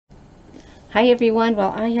Hi everyone.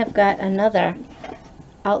 Well, I have got another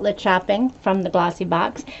outlet shopping from the Glossy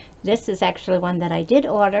Box. This is actually one that I did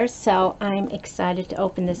order, so I'm excited to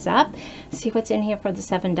open this up, see what's in here for the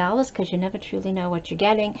 $7, because you never truly know what you're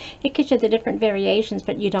getting. It gives you the different variations,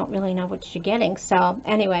 but you don't really know what you're getting. So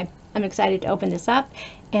anyway, I'm excited to open this up,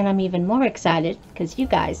 and I'm even more excited because you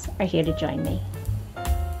guys are here to join me.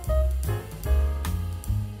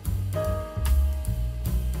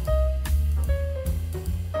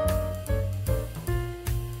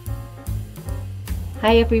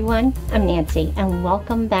 Hi everyone, I'm Nancy and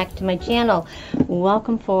welcome back to my channel.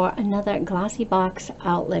 Welcome for another Glossy Box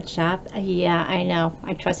Outlet shop. Yeah, I know,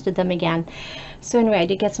 I trusted them again. So anyway, I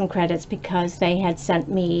did get some credits because they had sent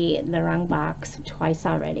me the wrong box twice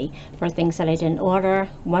already for things that I didn't order.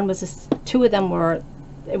 Two of them were,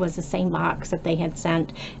 it was the same box that they had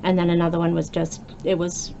sent, and then another one was just a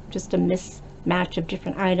mismatch of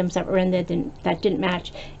different items that were in there that didn't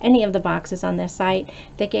match any of the boxes on their site.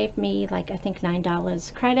 They gave me like I think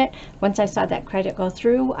 $9 credit. Once I saw that credit go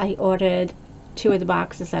through, I ordered two of the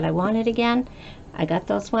boxes that I wanted again. I got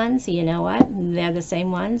those ones. You know what? They're the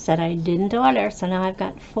same ones that I didn't order. So now I've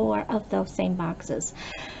got 4 of those same boxes.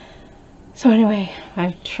 So anyway,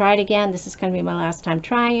 I tried again. This is going to be my last time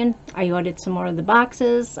trying. I ordered some more of the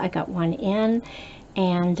boxes. I got 1 in,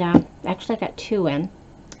 and actually I got 2 in.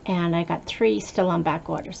 And I got 3 still on back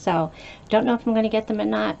order, so don't know if I'm going to get them or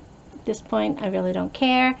not at this point. I really don't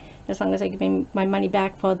care, as long as I give me my money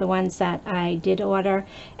back for the ones that I did order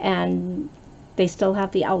and they still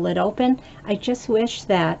have the outlet open. I just wish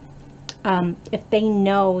that if they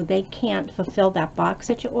know they can't fulfill that box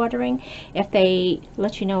that you're ordering, if they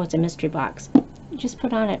let you know it's a mystery box, just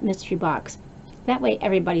put on it mystery box. That way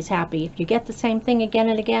everybody's happy. If you get the same thing again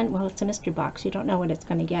and again, well, it's a mystery box. You don't know what it's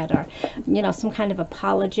going to get. Or, you know, some kind of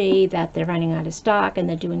apology that they're running out of stock and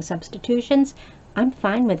they're doing substitutions. I'm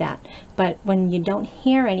fine with that. But when you don't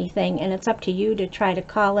hear anything and it's up to you to try to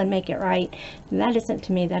call and make it right, that isn't,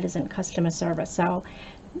 to me, that isn't customer service. So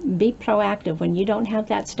be proactive. When you don't have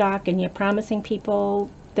that stock and you're promising people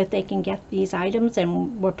that they can get these items,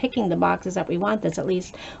 and we're picking the boxes that we want, there's at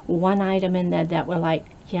least one item in there that we're like,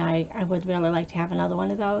 yeah, I would really like to have another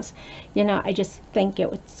one of those. You know, I just think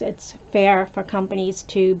it's fair for companies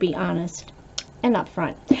to be honest and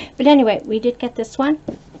upfront. But anyway, we did get this one.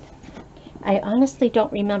 I honestly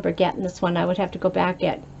don't remember getting this one. I would have to go back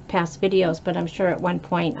at past videos, but I'm sure at one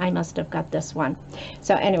point I must have got this one.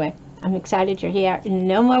 So anyway, I'm excited you're here.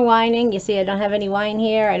 No more whining. You see, I don't have any wine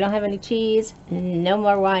here. I don't have any cheese. No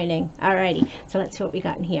more whining. Alrighty, so let's see what we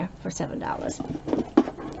got in here for $7.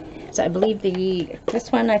 So I believe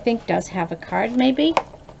this one I think does have a card maybe.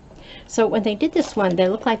 So when they did this one, they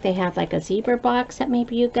look like they have like a zebra box that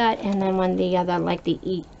maybe you got, and then when the other, like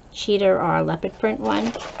the cheetah or leopard print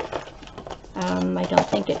one. I don't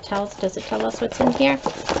think it tells. Does it tell us what's in here?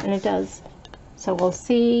 And it does. So we'll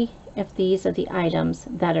see if these are the items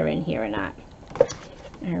that are in here or not.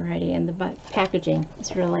 Alrighty, and the packaging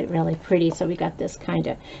is really, really pretty. So we got this kind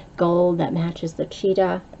of gold that matches the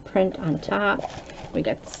cheetah print on top. We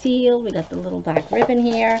got the seal, we got the little black ribbon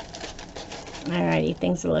here. Alrighty,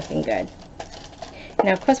 things are looking good.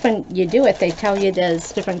 Now, of course, when you do it, they tell you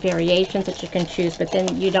there's different variations that you can choose, but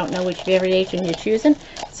then you don't know which variation you're choosing.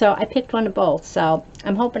 So I picked one of both. So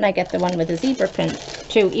I'm hoping I get the one with the zebra print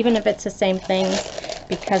too, even if it's the same thing,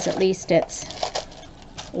 because at least it's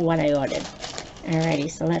what I ordered. Alrighty,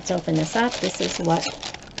 so let's open this up. This is what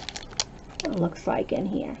it looks like in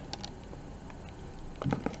here.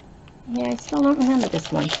 Yeah, I still don't remember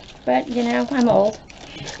this one, but you know, I'm old,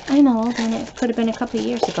 and it could have been a couple of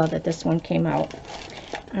years ago that this one came out.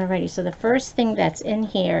 Alrighty, so the first thing that's in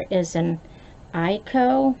here is an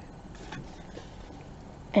ICO,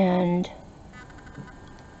 and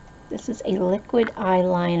this is a liquid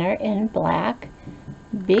eyeliner in black,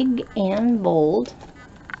 big and bold.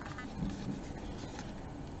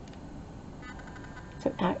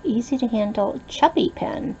 So our easy to handle chubby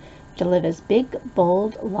pen delivers big,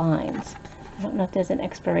 bold lines. I don't know if there's an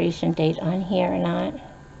expiration date on here or not,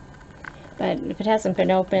 but if it hasn't been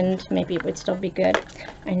opened, maybe it would still be good.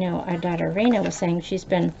 I know our daughter Raina was saying she's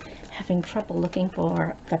been having trouble looking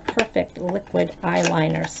for the perfect liquid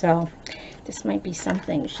eyeliner, so this might be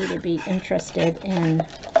something she would be interested in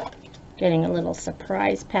getting. A little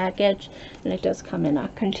surprise package, and it does come in a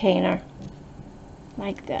container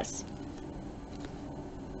like this.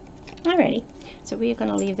 Alrighty, so we are going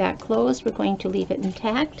to leave that closed. We're going to leave it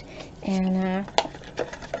intact, and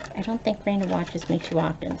I don't think Raina watches me too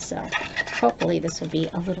often, so hopefully this will be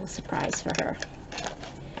a little surprise for her.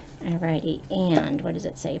 Alrighty, and what does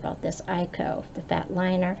it say about this ICO, the fat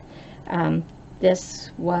liner? This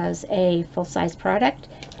was a full-size product,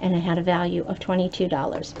 and it had a value of $22.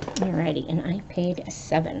 Alrighty, and I paid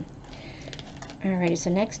 $7. Alrighty, so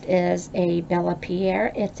next is a Bella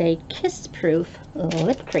Pierre. It's a kiss-proof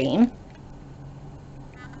lip cream.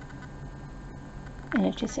 And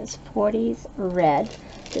it just says 40s red.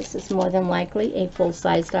 This is more than likely a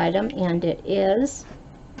full-sized item, and it is,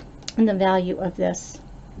 and the value of this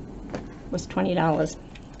was $20.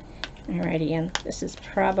 Alrighty, and this is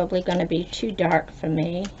probably going to be too dark for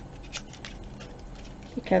me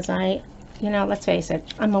because you know, let's face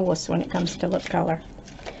it, I'm a wuss when it comes to lip color.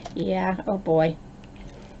 Yeah, oh boy.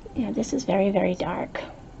 Yeah, this is very, very dark.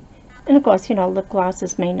 And of course, you know, lip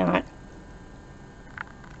glosses may not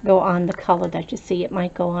go on the color that you see. It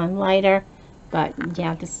might go on lighter, but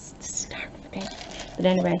yeah, this is dark for me. But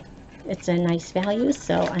anyway, it's a nice value,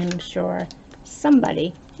 so I'm sure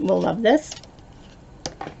somebody will love this.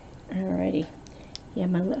 Alrighty. Yeah,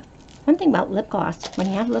 one thing about lip gloss, when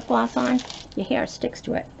you have lip gloss on, your hair sticks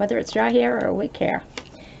to it, whether it's dry hair or wig hair.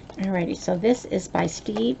 Alrighty, so this is by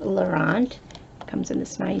Steve Laurent. Comes in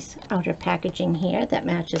this nice outer packaging here that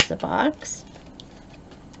matches the box.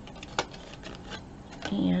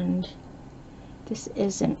 And this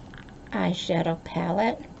is an eyeshadow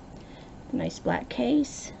palette. Nice black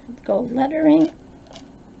case, gold lettering.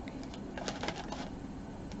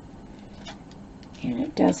 And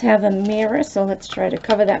it does have a mirror, so let's try to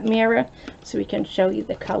cover that mirror so we can show you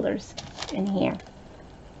the colors in here.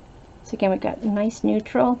 So again, we got a nice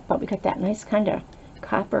neutral, but we got that nice kind of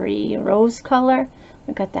coppery rose color.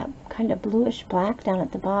 We got that kind of bluish black down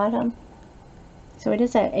at the bottom. So it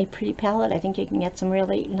is a pretty palette. I think you can get some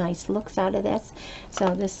really nice looks out of this.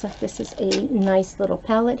 So this is a nice little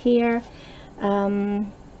palette here.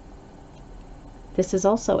 This is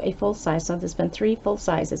also a full size, so there's been 3 full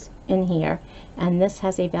sizes in here, and this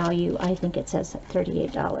has a value, I think it says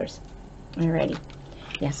 $38. Alrighty.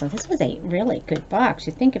 Yeah, so this was a really good box.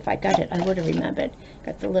 You'd think if I got it, I would have remembered.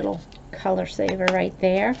 Got the little color saver right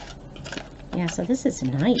there. Yeah, so this is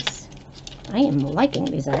nice. I am liking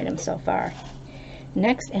these items so far.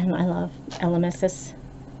 Next, and I love Elemis. This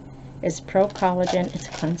is Pro Collagen. It's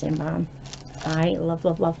a cleansing balm. I love,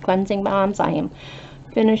 love, love cleansing balms. I am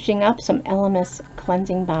finishing up some Elemis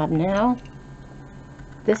cleansing balm now.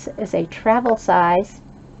 This is a travel size,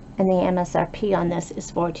 and the MSRP on this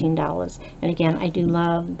is $14. And again, I do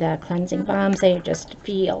love the cleansing balms. They just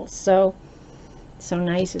feel so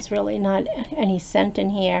nice. It's really not any scent in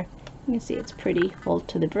here. You can see it's pretty full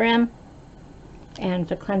to the brim. And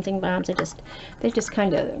for cleansing balms, they just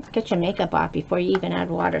kind of get your makeup off before you even add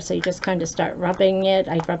water. So you just kind of start rubbing it.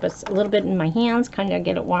 I rub a little bit in my hands, kind of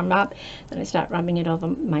get it warmed up. Then I start rubbing it over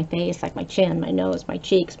my face, like my chin, my nose, my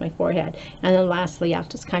cheeks, my forehead. And then lastly, I'll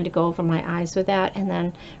just kind of go over my eyes with that and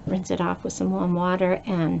then rinse it off with some warm water.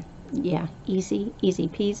 And yeah, easy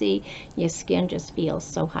peasy. Your skin just feels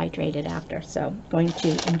so hydrated after. So going to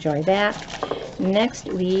enjoy that. Next,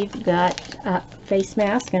 we've got a face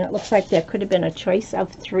mask, and it looks like there could have been a choice of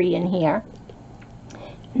 3 in here.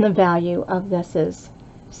 And the value of this is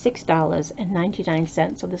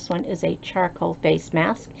 $6.99. So this one is a charcoal face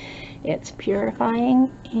mask. It's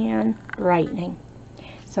purifying and brightening.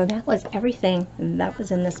 So that was everything that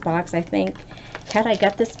was in this box. I think, had I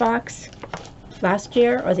got this box last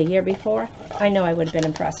year or the year before, I know I would have been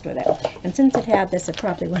impressed with it. And since it had this, it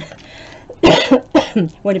probably would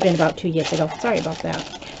have been about 2 years ago. Sorry about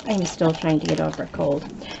that. I'm still trying to get over a cold.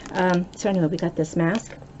 So anyway, we got this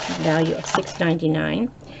mask, value of $6.99.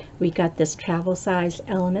 We got this travel size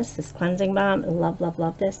Elemis, this cleansing balm. Love, love,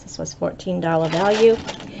 love this. This was $14 value.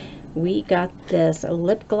 We got this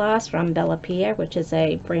lip gloss from Bella Pierre, which is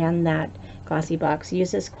a brand that Glossy Box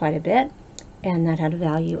uses quite a bit. And that had a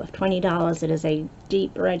value of $20. It is a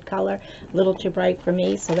deep red color, a little too bright for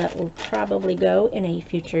me, so that will probably go in a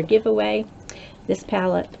future giveaway. This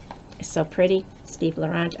palette is so pretty. Steve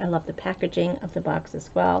Laurent. I love the packaging of the box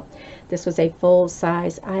as well. This was a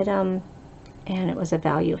full-size item, and it was a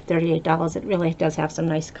value of $38. It really does have some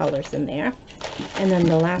nice colors in there. And then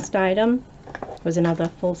the last item was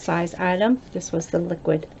another full-size item. This was the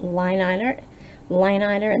liquid liner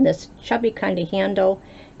and this chubby kind of handle,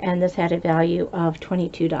 and this had a value of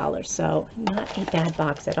 $22. So not a bad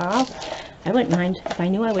box at all. I wouldn't mind if I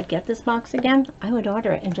knew I would get this box again. I would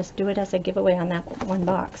order it and just do it as a giveaway on that one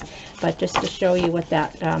box. But just to show you what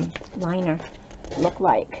that liner looked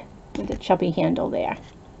like with the chubby handle there.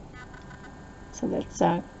 So that's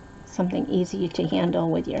something easy to handle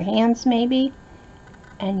with your hands maybe.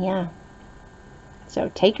 And yeah. So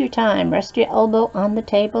take your time, rest your elbow on the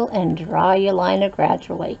table, and draw your liner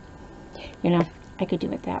gradually. You know, I could do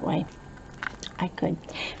it that way. I could.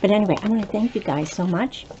 But anyway, I want to thank you guys so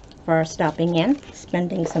much for stopping in,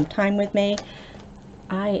 spending some time with me.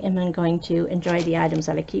 I am going to enjoy the items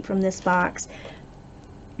that I keep from this box.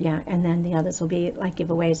 Yeah, and then the others will be like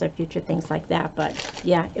giveaways or future things like that. But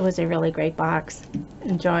yeah, it was a really great box.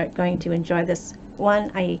 Going to enjoy this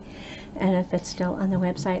one. And if it's still on the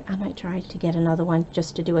website, I might try to get another one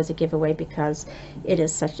just to do as a giveaway because it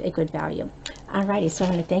is such a good value. Alrighty, so I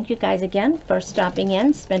want to thank you guys again for stopping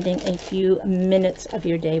in, spending a few minutes of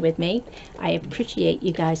your day with me. I appreciate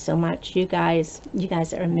you guys so much. You guys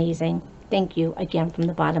are amazing. Thank you again from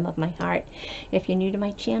the bottom of my heart. If you're new to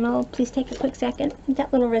my channel, please take a quick second, hit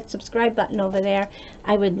that little red subscribe button over there.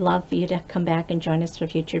 I would love for you to come back and join us for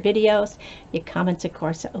future videos. Your comments, of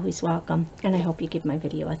course, are always welcome, and I hope you give my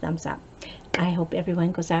video a thumbs up. I hope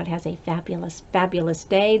everyone goes out, has a fabulous, fabulous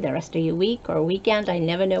day, the rest of your week or weekend. I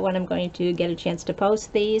never know when I'm going to get a chance to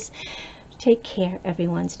post these. Take care,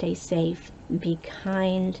 everyone. Stay safe. Be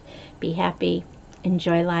kind. Be happy.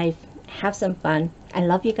 Enjoy life. Have some fun. I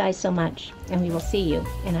love you guys so much, and we will see you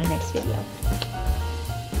in our next video.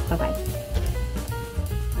 Bye-bye.